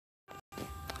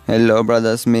හෙල්ලෝ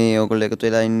brothers මේ ඔයගොල්ලෝ එකතු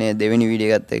වෙලා ඉන්නේ දෙවෙනි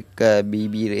වීඩියෝ එකත් එක්ක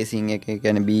BB රේසින් එක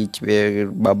කියන්නේ බීච්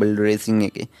බබල් රේසින්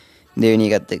එකේ දෙවෙනි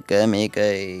එකත් එක්ක මේක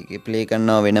ප්ලේ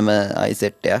කරනවා වෙනම i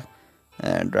set එකක්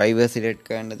ඩ්‍රයිවර් සිලෙක්ට්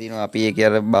කරන්න තියෙනවා අපි ඒක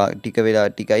අර ටික වෙලා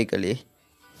ටිකයි කළේ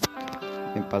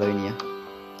මේ පළවෙනිය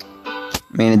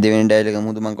මේ දෙවෙනි ඩයල් එක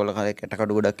මුදු මං කොල්ල කාලේ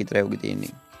කැටකඩු ගොඩක් විතරයි උගේ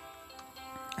තියෙන්නේ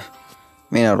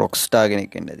මේ රොක්ස්ටාර්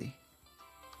කෙනෙක් වෙන්න ඇති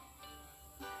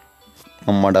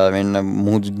මම්මට වෙන්න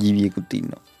මුහුදු ජීවියෙකුත්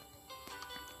ඉන්නවා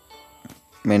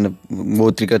මෙන්න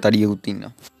ගෝත්‍රික තඩියකුත්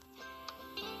ඉන්නවා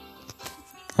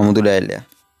අමුතු ඩයල්ලයක්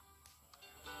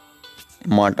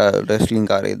මට රෙස්ලින්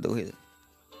කාරයෙක්ද කොහෙද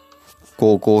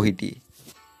කෝ හිටියේ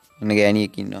එන්න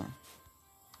ගෑණියෙක් ඉන්නවා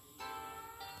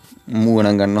මූව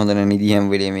නම් ගන්න හොඳ නැහැ නිදි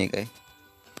හැම වෙලේම මේකයි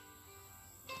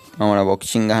මම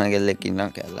බොක්සින් ගහන කෙල්ලෙක්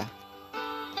ඉන්නවා කැල්ලා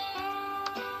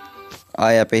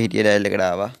ආය අපේ හිටිය ඩයල් එකට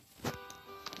ආවා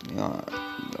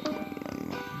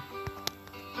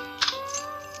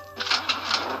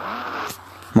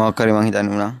මොකක් හරි මං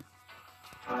හිතන්නේ වුණා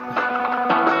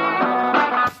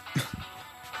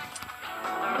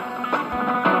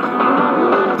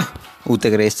ඌත්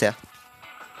එක රේස් එකක්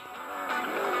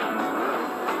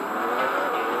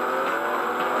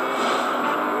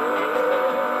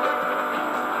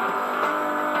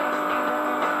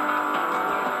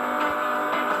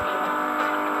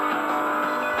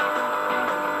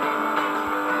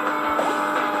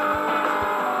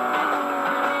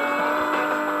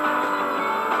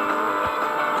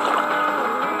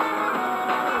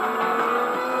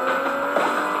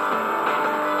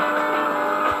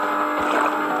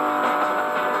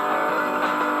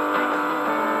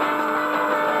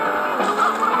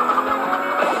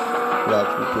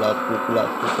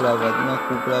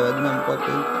Kukla vadina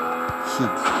pakai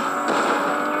shit.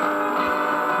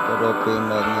 Kalau pengen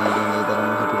lagi ini dalam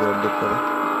satu produk tu.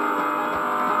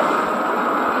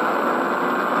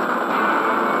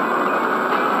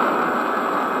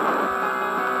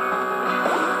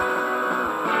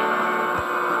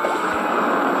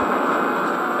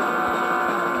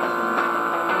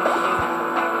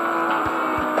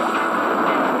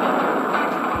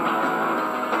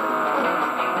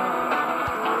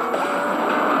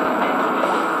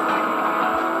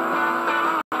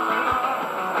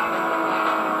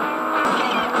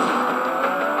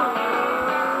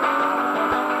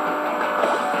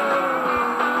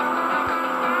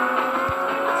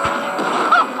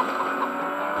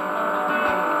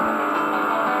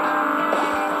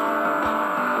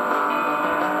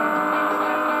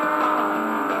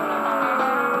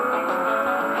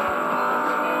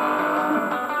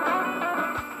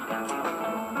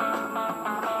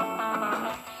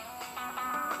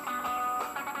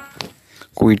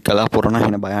 Kuit kalah purna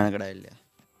hina bayana kada illa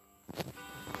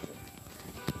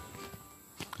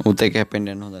ute ke happen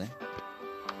den hondane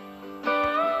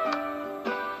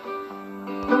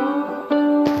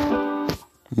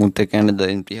mutte kenne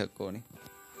dain 30ක් ඕනේ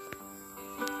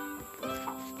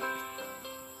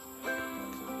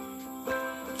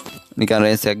නිකන්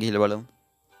රේස් එකක් ගිහලා බලමු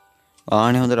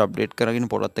ආනේ හොඳට අප්ඩේට් කරගෙන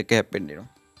පොරත් එක්ක හැප්පෙන්න දෙනවා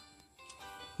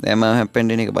දැන් මම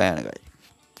හැප්පෙන්න දෙන එක භයානකයි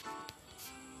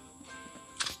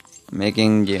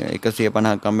මේකෙන්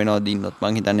 150ක් හම්බෙනවා දින්නොත්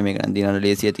මං හිතන්නේ මේක නම් දිනන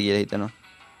ලේසි ඇති කියලා හිතනවා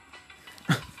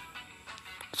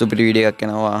සුපිරි වීඩියෝ එකක්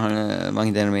යනවා වාහන මං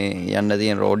හිතන්නේ මේ යන්න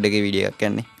තියෙන රෝඩ් එකේ වීඩියෝ එකක්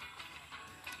යන්නේ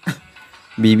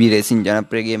BB රේසින්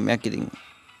ජනප්‍රිය ගේම් එකක් ඉතින්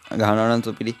ගහනවා නම්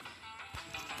සුපිරි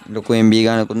ලොකු MB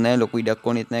ගන්නකුත් නැහැ ලොකු ඉඩක්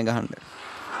ඕනෙත් නැහැ ගහන්න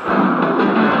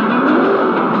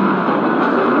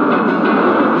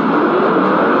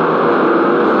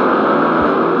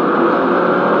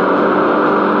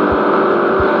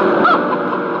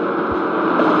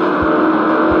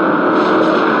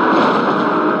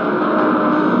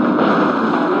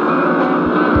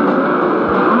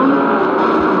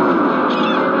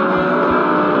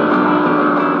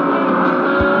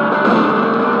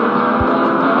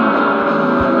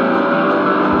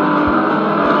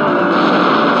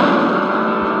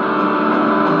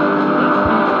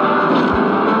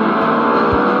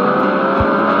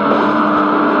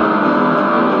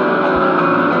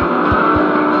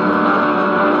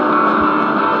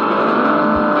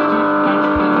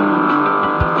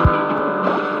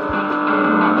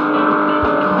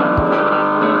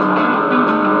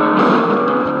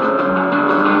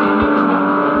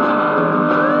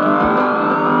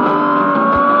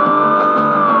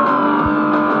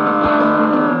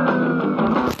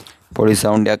පොලිස්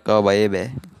සවුන්ඩ් එකක් ආව බයේ බෑ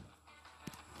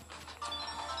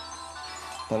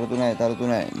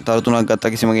තරු තුනක්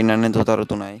ගත්තා කිසිම ගින්නක් නැතුව තරු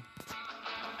තුනයි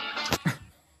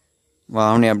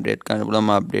වාහනේ අප්ඩේට් කරන්න පුළුවන්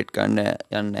මම අප්ඩේට් කරන්න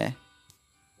යන්නේ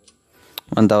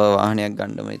මම තව වාහනයක්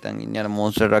ගන්නම හිතන් ඉන්නේ අර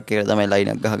මොන්ස්ටර් ට්‍රක් එකට තමයි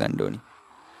ලයින් එක ගහ ගන්න ඕනි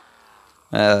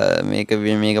මේක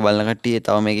බලන කට්ටිය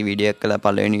තව මේකේ වීඩියෝ එකක් කළා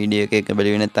පළවෙනි වීඩියෝ එක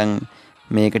බැලුවේ නැත්නම්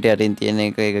මේකට යටින් තියෙන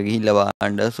එක ගිහිල්ලා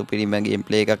බලන්න සුපිරිම ගේම්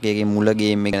ප්ලේ එකක් ඒකේ මුල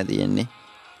ගේම් එක තියෙන්නේ.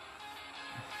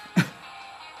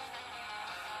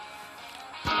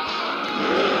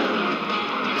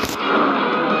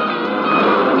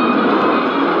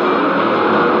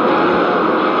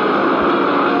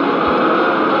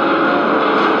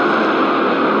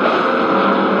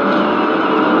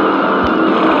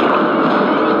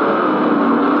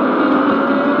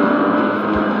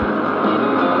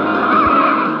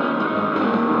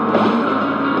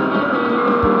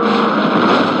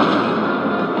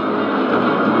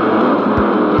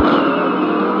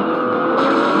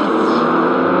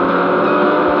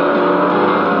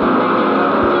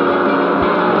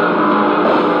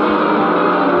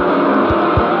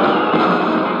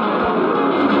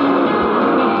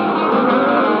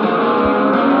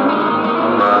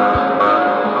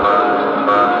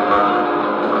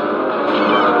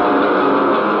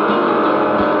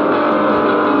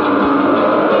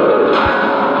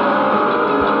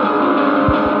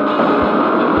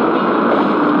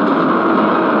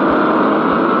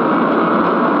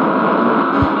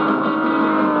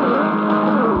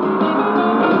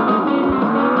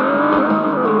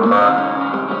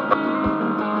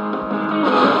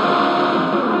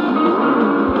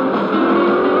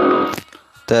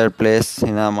 third place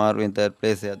එනා අමාරුවෙන් third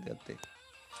place එකක් ගත්තේ.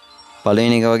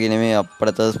 පළවෙනි එක වගේ නෙමෙයි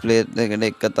අප්පට third place එකට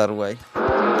එක තරුවයි.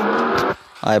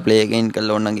 ආයෙ play again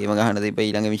කරලා ඕනනම් ගේම ගහන්න තිබ්බ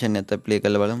ඊළඟ මිෂන් එකත් play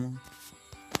කරලා බලමු.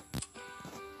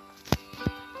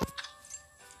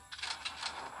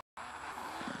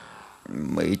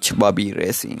 Which Bobby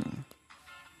Racing.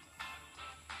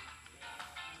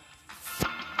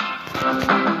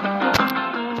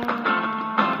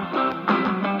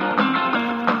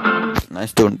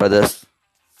 Nice tune, brothers.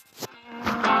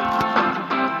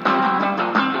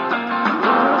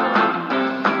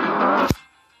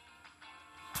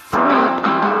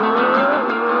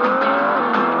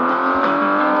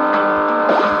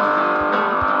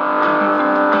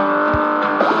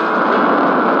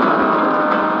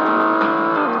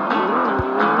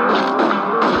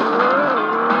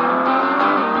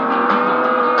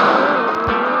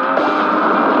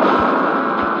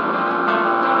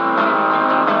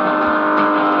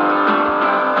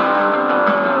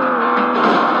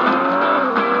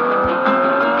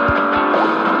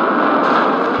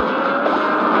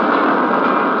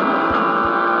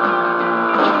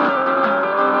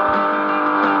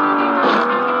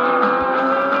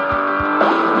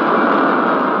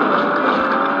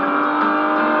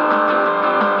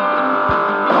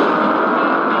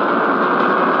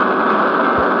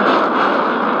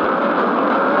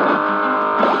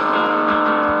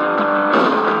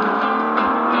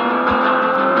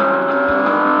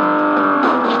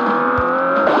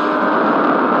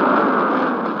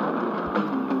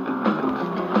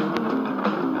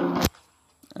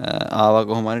 ආවා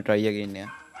කොහොම හරි try again එක.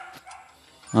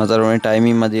 අතරෝනේ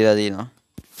timing මදිලා දිනවා.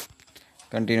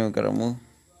 continue කරමු.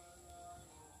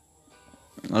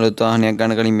 අලුත් වාහනයක්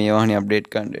ගන්න කලින් මේ වාහනේ update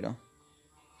කරන්න වෙනවා.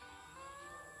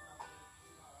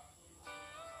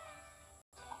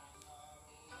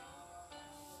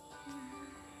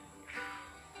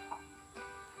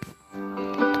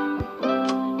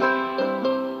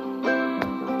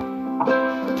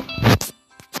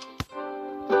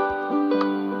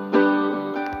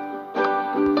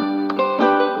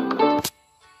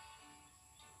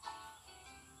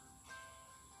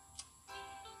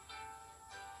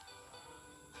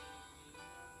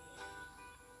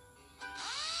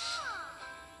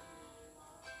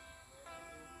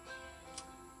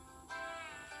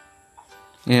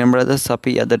 එහෙනම් brothers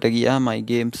අපි අදට ගියා my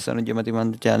games අනුජ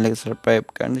මතිමන්ත channel එක subscribe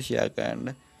කරන්න share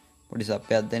කරන්න පොඩි සප්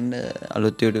එකක් දෙන්න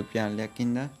අලුත් YouTube channel එකක්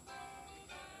ඉඳලා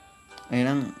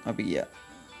එහෙනම් අපි ගියා